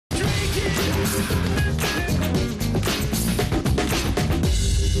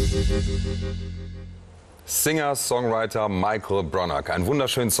Singer, Songwriter Michael Brunnock. Einen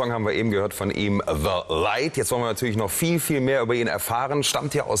wunderschönen Song haben wir eben gehört von ihm, The Light. Jetzt wollen wir natürlich noch viel, viel mehr über ihn erfahren.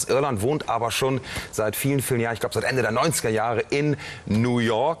 Stammt ja aus Irland, wohnt aber schon seit vielen, vielen Jahren, ich glaube seit Ende der 90er Jahre in New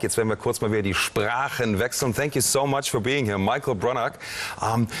York. Jetzt werden wir kurz mal wieder die Sprachen wechseln. Thank you so much for being here, Michael Brunnock.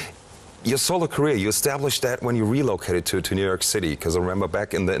 Your solo career, you established that when you relocated to New York City, because I remember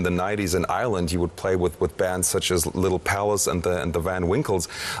back in the 90s in Ireland, you would play with bands such as Little Palace and the Van Winkles.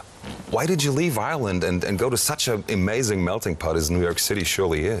 Why did you leave Ireland and go to such an amazing melting pot as New York City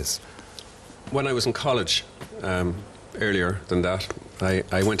surely is? When I was in college, earlier than that,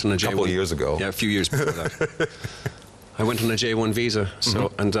 I went on a J1... A couple of years ago. Yeah, a few years before that. I went on a J1 visa,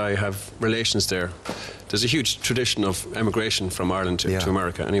 and I have relations there. There's a huge tradition of emigration from Ireland to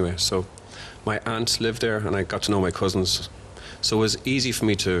America anyway, so my aunt lived there and I got to know my cousins. So it was easy for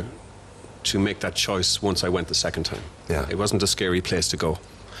me to make that choice once I went the second time. Yeah. It wasn't a scary place to go.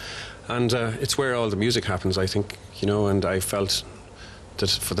 And it's where all the music happens, I think, you know, and I felt that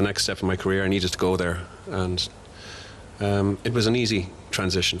for the next step in my career I needed to go there, and it was an easy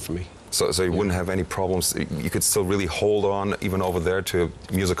transition for me. So you wouldn't have any problems, you could still really hold on even over there to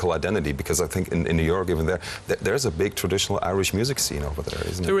musical identity, because I think in New York, even there's a big traditional Irish music scene over there,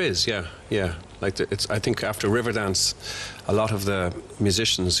 isn't there? There is, yeah. Like I think after Riverdance, a lot of the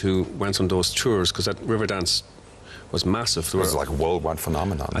musicians who went on those tours, because that Riverdance was massive. It was like a worldwide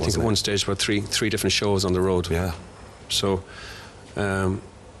phenomenon. I think at one stage there were three different shows on the road. Yeah. So a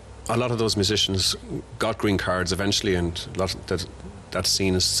lot of those musicians got green cards eventually, and a lot of that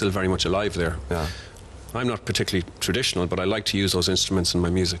scene is still very much alive there. Yeah. I'm not particularly traditional, but I like to use those instruments in my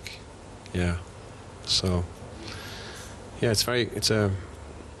music. Yeah. So yeah,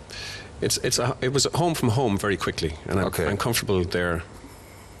 it was home from home very quickly, and I'm comfortable there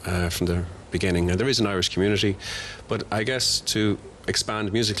from the beginning. And there is an Irish community, but I guess to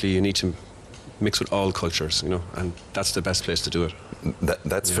expand musically you need to mix with all cultures, you know, and that's the best place to do it.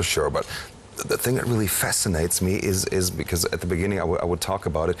 That's for sure. But the thing that really fascinates me is because at the beginning I would talk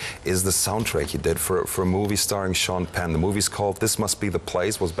about it, is the soundtrack you did for a movie starring Sean Penn. The movie's called This Must Be the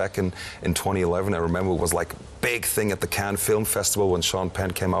Place, was back in 2011. I remember it was like a big thing at the Cannes Film Festival when Sean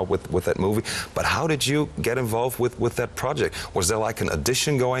Penn came out with that movie. But how did you get involved with that project? Was there like an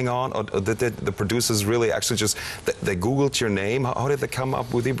audition going on, or did the producers really actually just, they Googled your name? How did they come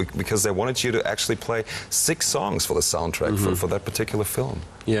up with you? Because they wanted you to actually play 6 songs for the soundtrack for that particular film.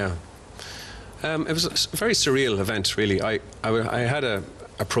 Yeah. It was a very surreal event, really. I had a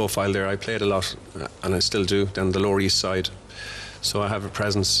profile there. I played a lot, and I still do, down the Lower East Side. So I have a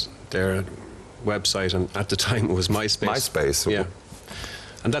presence there, website, and at the time it was MySpace. MySpace. Yeah.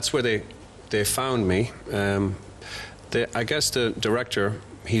 And that's where they found me. I guess the director,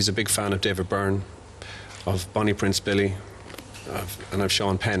 he's a big fan of David Byrne, of Bonnie Prince Billy, and of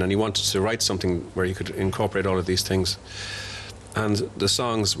Sean Penn, and he wanted to write something where he could incorporate all of these things. And the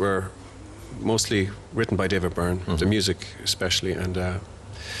songs were mostly written by David Byrne, the music especially, and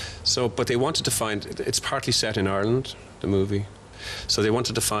but they wanted to find, it's partly set in Ireland, the movie, so they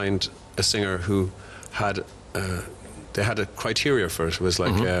wanted to find a singer who had, they had a criteria for it. It was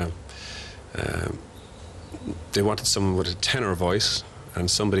like, they wanted someone with a tenor voice,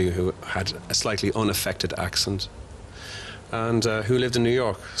 and somebody who had a slightly unaffected accent, and who lived in New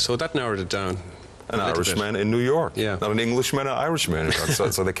York, so that narrowed it down. An Irishman in New York. Yeah. Not an Englishman, an Irishman in New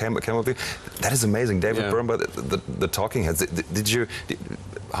York. So they came up with it. That is amazing. David Byrne, but the Talking Heads,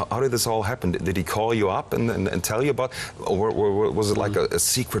 how did this all happen? Did he call you up and tell you about, or was it like a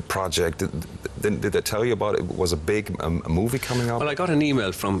secret project? Did they tell you about it? Was a big movie coming up? Well, I got an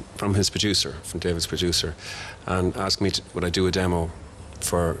email from his producer, from David's producer, and asked me would I do a demo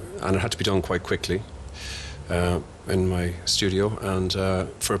and it had to be done quite quickly in my studio, and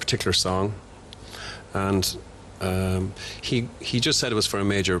for a particular song. And he just said it was for a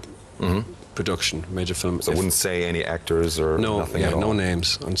major production, major film. So wouldn't say any actors or nothing at all? No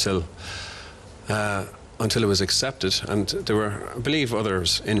names until it was accepted. And there were, I believe,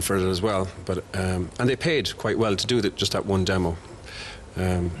 others in for it as well. But and they paid quite well to do just that one demo.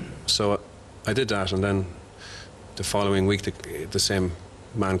 So I did that, and then the following week the same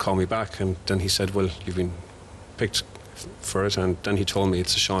man called me back, and then he said, "Well, you've been picked for it." And then he told me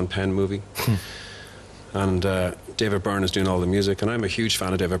it's a Sean Penn movie. And David Byrne is doing all the music, and I'm a huge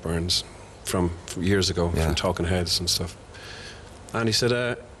fan of David Byrne's from years ago, from Talking Heads and stuff. And he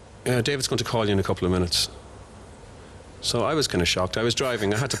said, David's going to call you in a couple of minutes. So I was kind of shocked. I was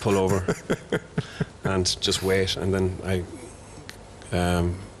driving, I had to pull over and just wait, and then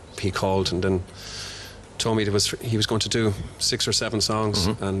he called, and then told me he was going to do 6 or 7 songs,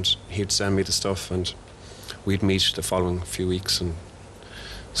 and he'd send me the stuff, and we'd meet the following few weeks, and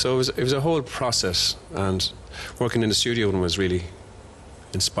so it was a whole process. And working in the studio with him was really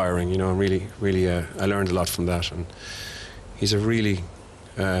inspiring, you know, and really I learned a lot from that. And he's a really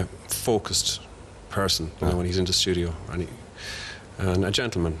focused person, you know, when he's in the studio, and a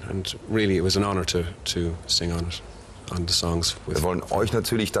gentleman. And really, it was an honor to sing on it. Wir wollen euch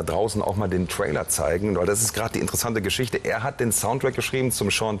natürlich da draußen auch mal den Trailer zeigen, weil das ist gerade die interessante Geschichte. Er hat den Soundtrack geschrieben zum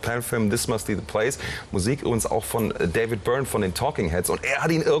Sean Penn-Film This Must Be the Place. Musik übrigens auch von David Byrne von den Talking Heads. Und er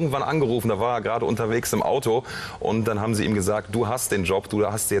hat ihn irgendwann angerufen, da war er gerade unterwegs im Auto. Und dann haben sie ihm gesagt, du hast den Job, du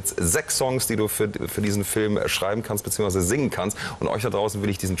hast jetzt 6 Songs, die du für diesen Film schreiben kannst bzw. singen kannst. Und euch da draußen will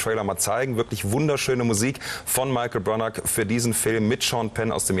ich diesen Trailer mal zeigen. Wirklich wunderschöne Musik von Michael Brunnock für diesen Film mit Sean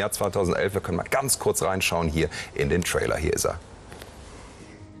Penn aus dem Jahr 2011. Wir können mal ganz kurz reinschauen hier in den Trailer. Hier ist er.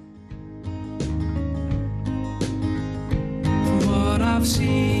 What I've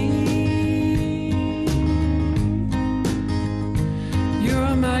seen,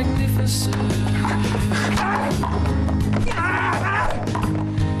 you're magnificent.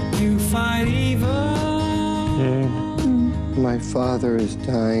 You fight evil. My father is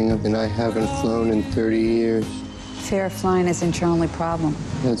dying and I haven't flown in 30 years. Fear of flying isn't your only problem.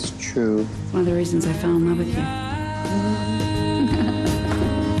 That's true. It's one of the reasons I fell in love with you.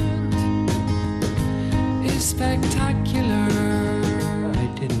 Is spectacular. I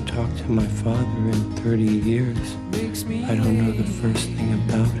didn't talk to my father in 30 years. I don't know the first thing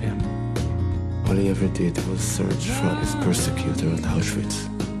about him. All he ever did was search for his persecutor at Auschwitz.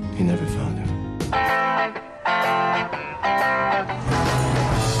 He never found him.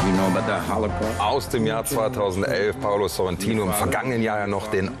 Aus dem Jahr 2011, Paolo Sorrentino, im vergangenen Jahr ja noch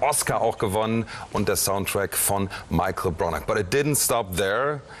den Oscar auch gewonnen und der Soundtrack von Michael Brunnock. But it didn't stop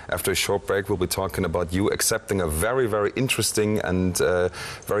there. After a short break, we'll be talking about you accepting a very, very interesting and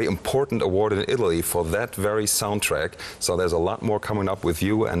very important award in Italy for that very soundtrack. So there's a lot more coming up with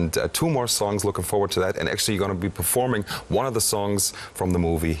you and 2 more songs. Looking forward to that. And actually, you're going to be performing one of the songs from the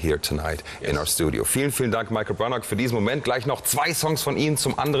movie here tonight in our studio. Vielen, vielen Dank, Michael Brunnock, für diesen Moment. Gleich noch 2 Songs von Ihnen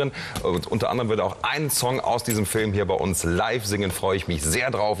zum anderen. Und unter anderem wird auch ein Song aus diesem Film hier bei uns live singen. Freue ich mich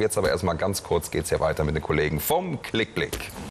sehr drauf. Jetzt aber erstmal ganz kurz geht es ja weiter mit den Kollegen vom Klickblick.